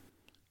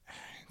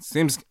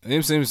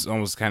it seems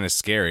almost kind of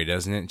scary,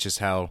 doesn't it? Just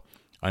how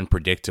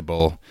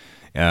unpredictable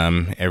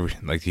like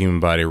the human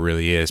body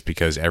really is,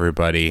 because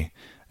everybody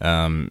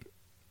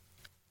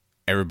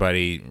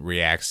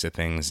reacts to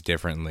things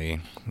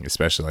differently,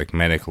 especially like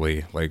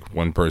medically. Like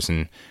one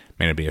person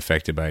may not be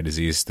affected by a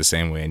disease the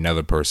same way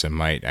another person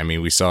might. I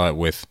mean, we saw it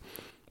with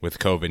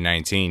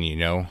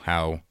COVID-19,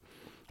 how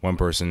one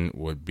person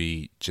would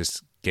be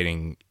just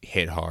getting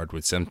hit hard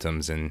with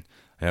symptoms and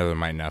another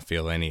might not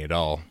feel any at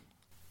all.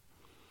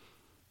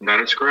 That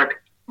is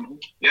correct.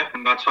 Yeah,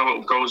 and that's how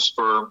it goes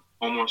for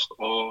almost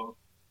all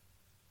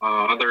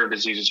other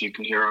diseases you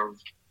can hear of.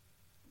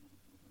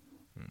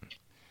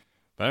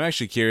 But I'm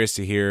actually curious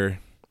to hear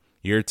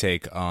your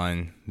take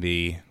on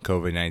the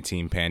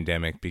COVID-19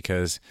 pandemic,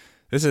 because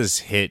this has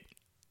hit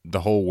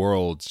the whole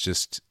world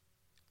just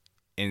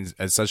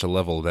at such a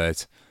level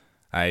that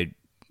I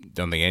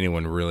don't think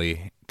anyone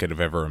really could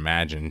have ever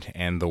imagined.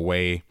 And the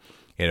way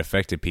it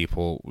affected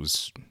people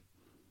was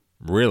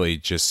really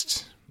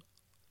just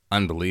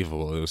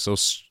unbelievable. It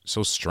was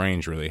so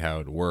strange, really, how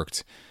it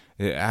worked.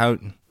 What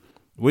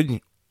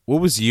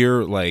was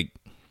your like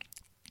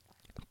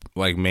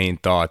main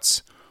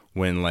thoughts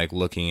when like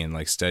looking and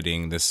like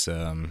studying this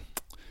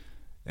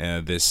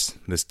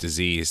this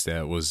disease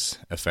that was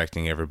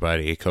affecting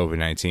everybody,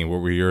 COVID-19?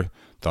 What were your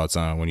thoughts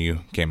on it when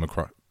you came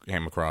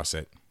across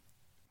it?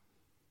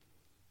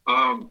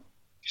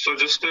 So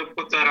just to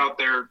put that out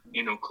there,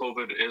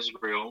 COVID is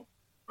real.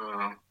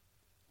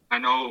 I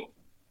know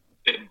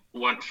it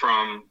went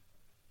from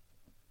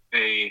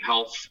a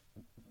health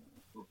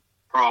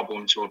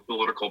problem to a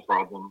political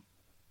problem,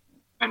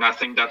 and I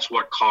think that's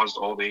what caused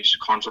all these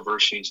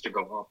controversies to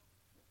go up.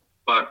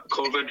 But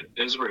COVID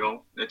is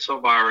real. It's a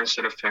virus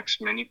that affects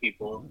many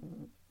people.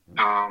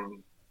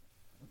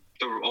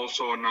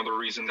 Also, another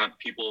reason that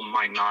people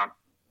might not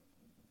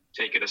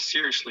take it as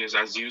seriously is,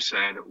 as you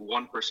said,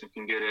 one person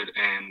can get it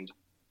and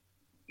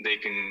they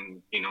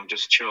can,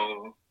 just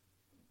chill,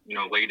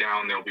 lay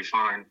down, they'll be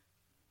fine.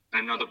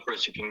 Another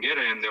person can get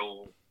it and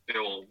they'll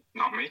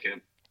not make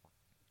it.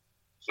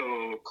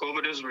 So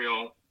COVID is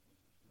real.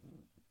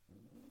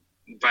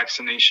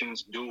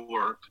 Vaccinations do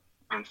work.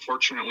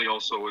 Unfortunately,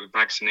 also with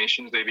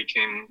vaccinations, they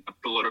became a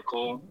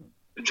political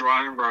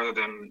drive rather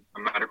than a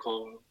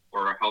medical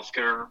or a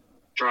healthcare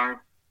drive.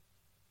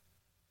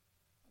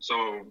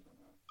 So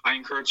I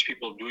encourage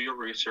people, do your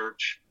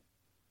research.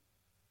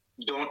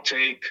 Don't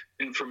take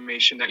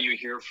information that you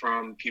hear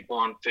from people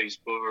on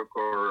Facebook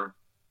or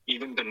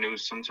even the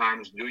news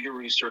sometimes. Do your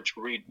research,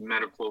 read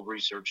medical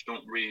research.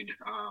 Don't read,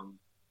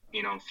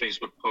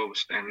 Facebook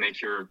posts and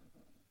make your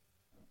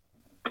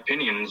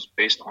opinions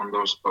based on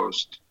those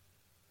posts.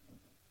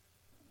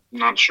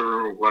 Not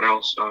sure what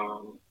else I'd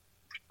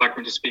like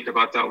me to speak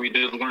about that. We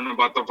did learn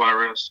about the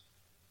virus.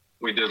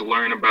 We did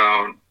learn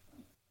about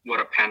what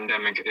a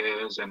pandemic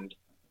is. And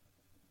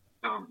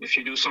if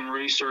you do some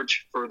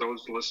research for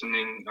those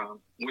listening,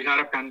 we had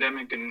a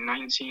pandemic in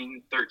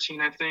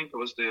 1913, I think. It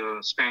was the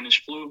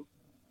Spanish flu.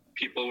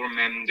 People were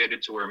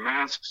mandated to wear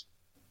masks.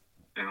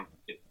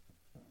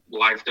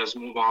 Life does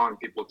move on.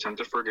 People tend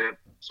to forget.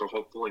 So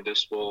hopefully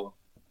this will,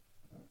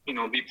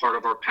 be part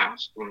of our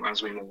past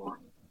as we move on.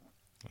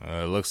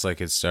 It looks like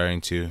it's slowly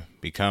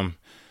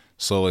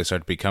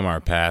start to become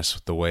our past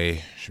with the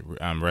way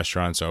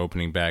restaurants are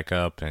opening back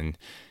up, and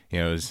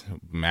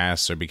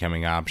masks are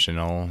becoming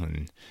optional,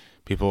 and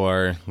people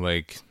are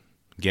like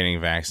getting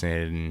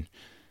vaccinated, and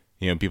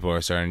people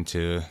are starting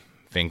to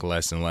think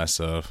less and less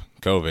of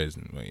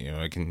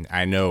COVID.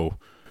 I know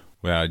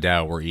without a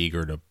doubt we're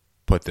eager to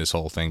put this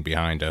whole thing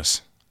behind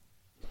us.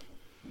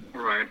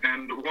 Right,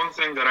 and one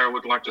thing that I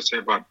would like to say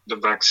about the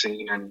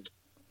vaccine, and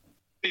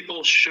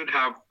people should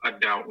have a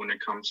doubt when it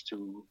comes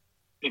to,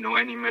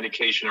 any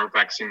medication or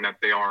vaccine that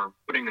they are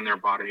putting in their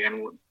body.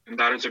 And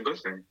that is a good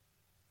thing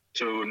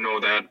to know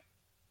that,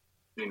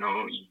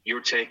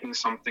 you're taking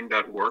something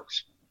that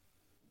works.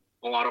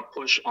 A lot of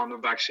push on the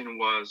vaccine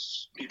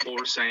was people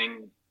were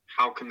saying,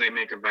 how can they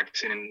make a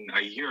vaccine in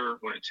a year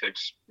when it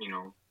takes,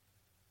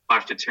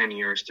 5 to 10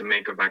 years to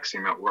make a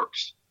vaccine that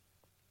works?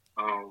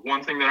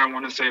 One thing that I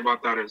want to say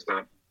about that is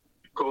that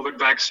COVID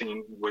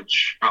vaccine,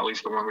 which at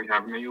least the one we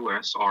have in the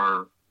US,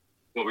 are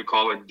what we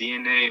call a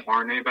DNA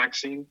RNA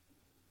vaccine.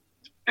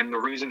 And the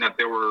reason that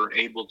they were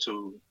able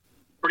to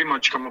pretty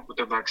much come up with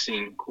a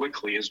vaccine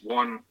quickly is,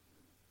 one,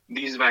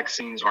 these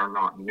vaccines are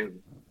not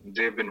new.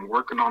 They've been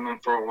working on them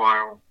for a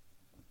while.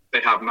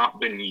 They have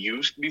not been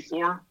used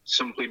before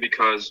simply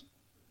because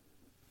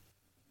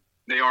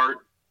they are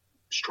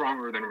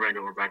stronger than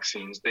regular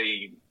vaccines.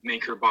 They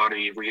make your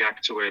body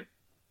react to it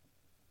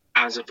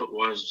as if it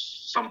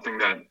was something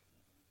that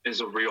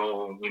is a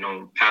real,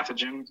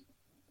 pathogen.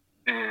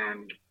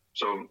 And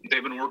so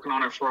they've been working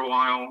on it for a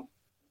while.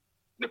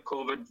 The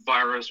COVID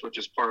virus, which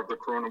is part of the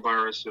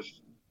coronavirus, if,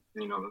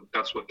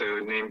 that's what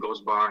the name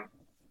goes by,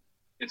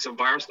 it's a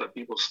virus that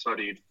people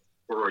studied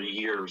for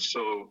years.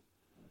 So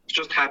it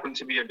just happened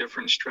to be a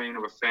different strain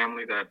of a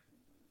family that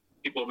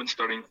people have been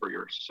studying for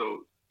years.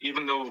 So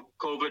even though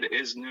COVID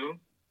is new,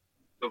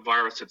 the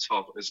virus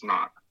itself is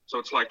not. So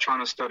it's like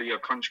trying to study a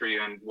country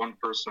and one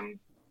person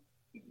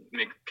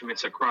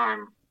commits a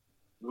crime.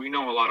 We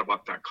know a lot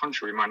about that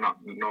country, we might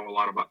not know a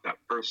lot about that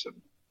person.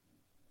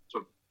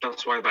 So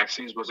that's why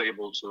vaccines was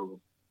able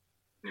to,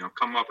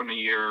 come up in a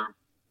year,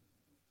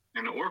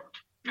 and it worked.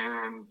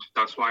 And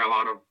that's why a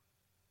lot of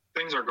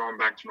things are going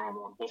back to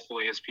normal. And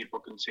hopefully, as people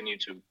continue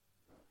to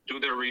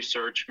do their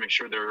research, make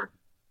sure they're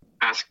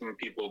asking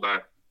people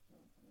that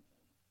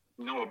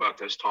know about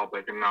this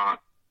topic and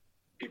not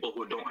people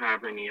who don't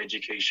have any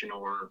education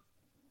or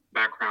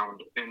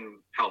background in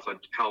health,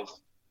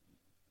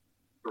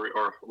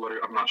 or what,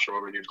 I'm not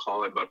sure what you'd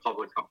call it, but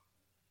public health.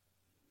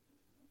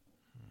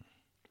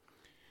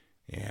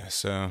 Yeah,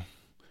 so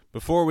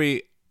before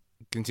we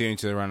continue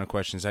to the round of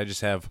questions, I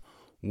just have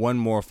one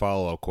more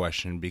follow-up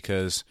question,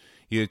 because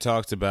you had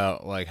talked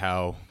about like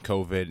how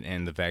COVID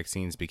and the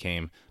vaccines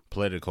became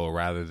political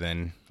rather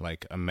than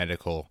like a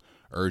medical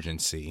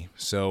urgency.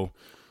 So,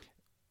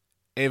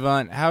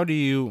 Aivan, how do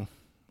you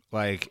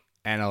like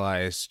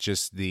analyze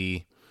just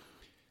the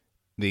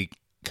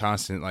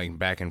constant like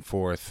back and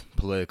forth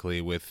politically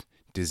with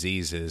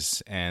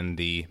diseases and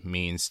the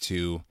means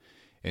to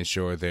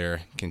ensure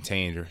they're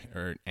contained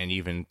or and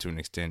even to an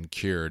extent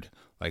cured?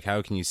 Like,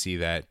 how can you see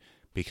that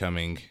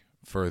becoming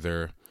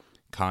further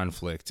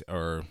conflict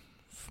or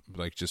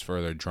like just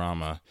further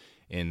drama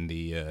in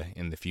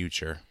the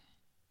future?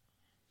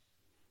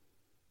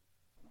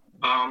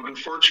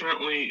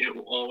 Unfortunately, it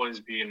will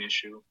always be an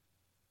issue.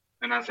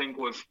 And I think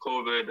with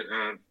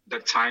COVID, the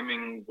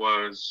timing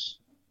was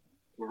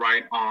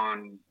right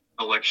on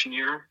election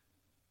year.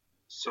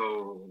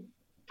 So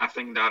I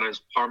think that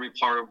is probably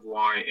part of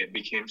why it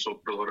became so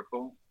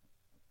political.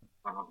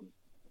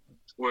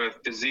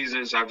 With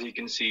diseases, as you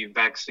can see,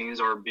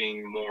 vaccines are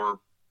being more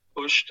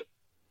pushed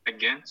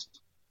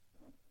against.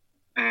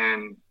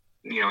 And,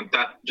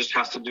 that just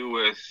has to do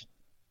with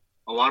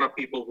a lot of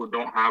people who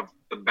don't have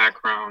the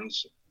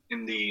backgrounds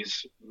in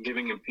these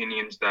giving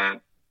opinions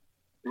that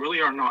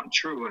really are not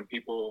true. And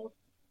people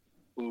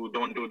who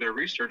don't do their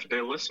research,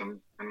 they listen.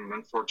 And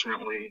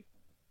unfortunately,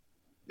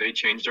 they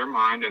change their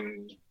mind.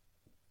 And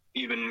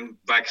even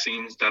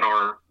vaccines that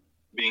are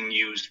being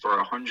used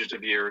for hundreds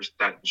of years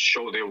that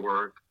show they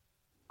work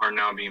are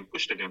now being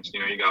pushed against.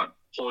 You got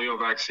polio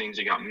vaccines,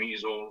 you got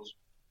measles.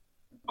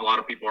 A lot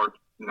of people are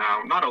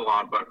now, not a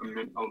lot, but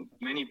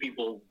many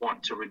people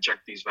want to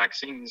reject these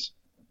vaccines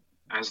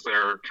as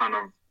their kind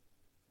of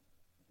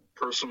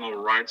personal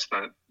rights,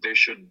 that they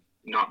should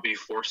not be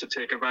forced to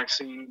take a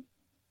vaccine.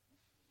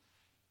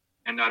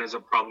 And that is a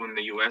problem in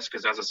the US,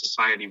 because as a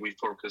society, we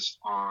focus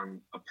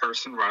on a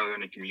person rather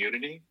than a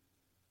community.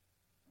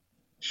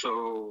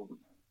 So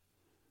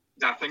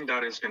I think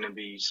that is going to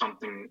be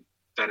something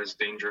that is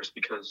dangerous,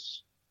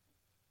 because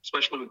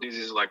especially with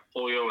diseases like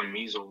polio and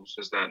measles,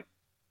 is that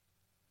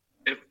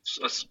if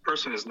a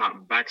person is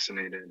not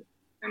vaccinated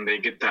and they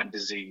get that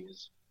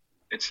disease,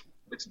 it's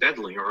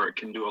deadly, or it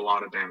can do a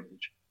lot of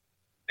damage.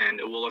 And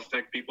it will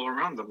affect people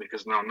around them,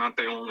 because now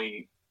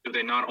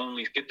they not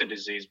only get the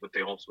disease, but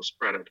they also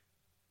spread it.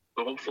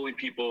 So hopefully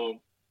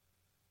people,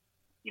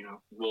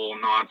 will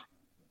not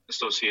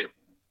associate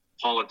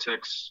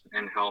politics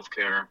and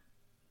healthcare,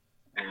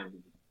 and,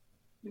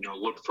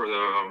 look for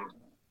the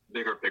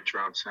bigger picture,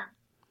 I would say.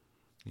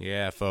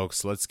 Yeah,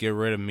 folks, let's get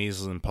rid of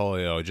measles and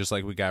polio. Just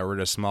like we got rid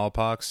of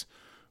smallpox,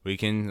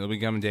 there'll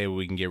become a day where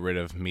we can get rid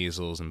of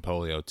measles and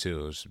polio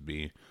too. There should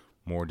be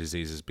more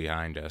diseases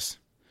behind us.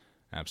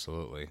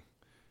 Absolutely.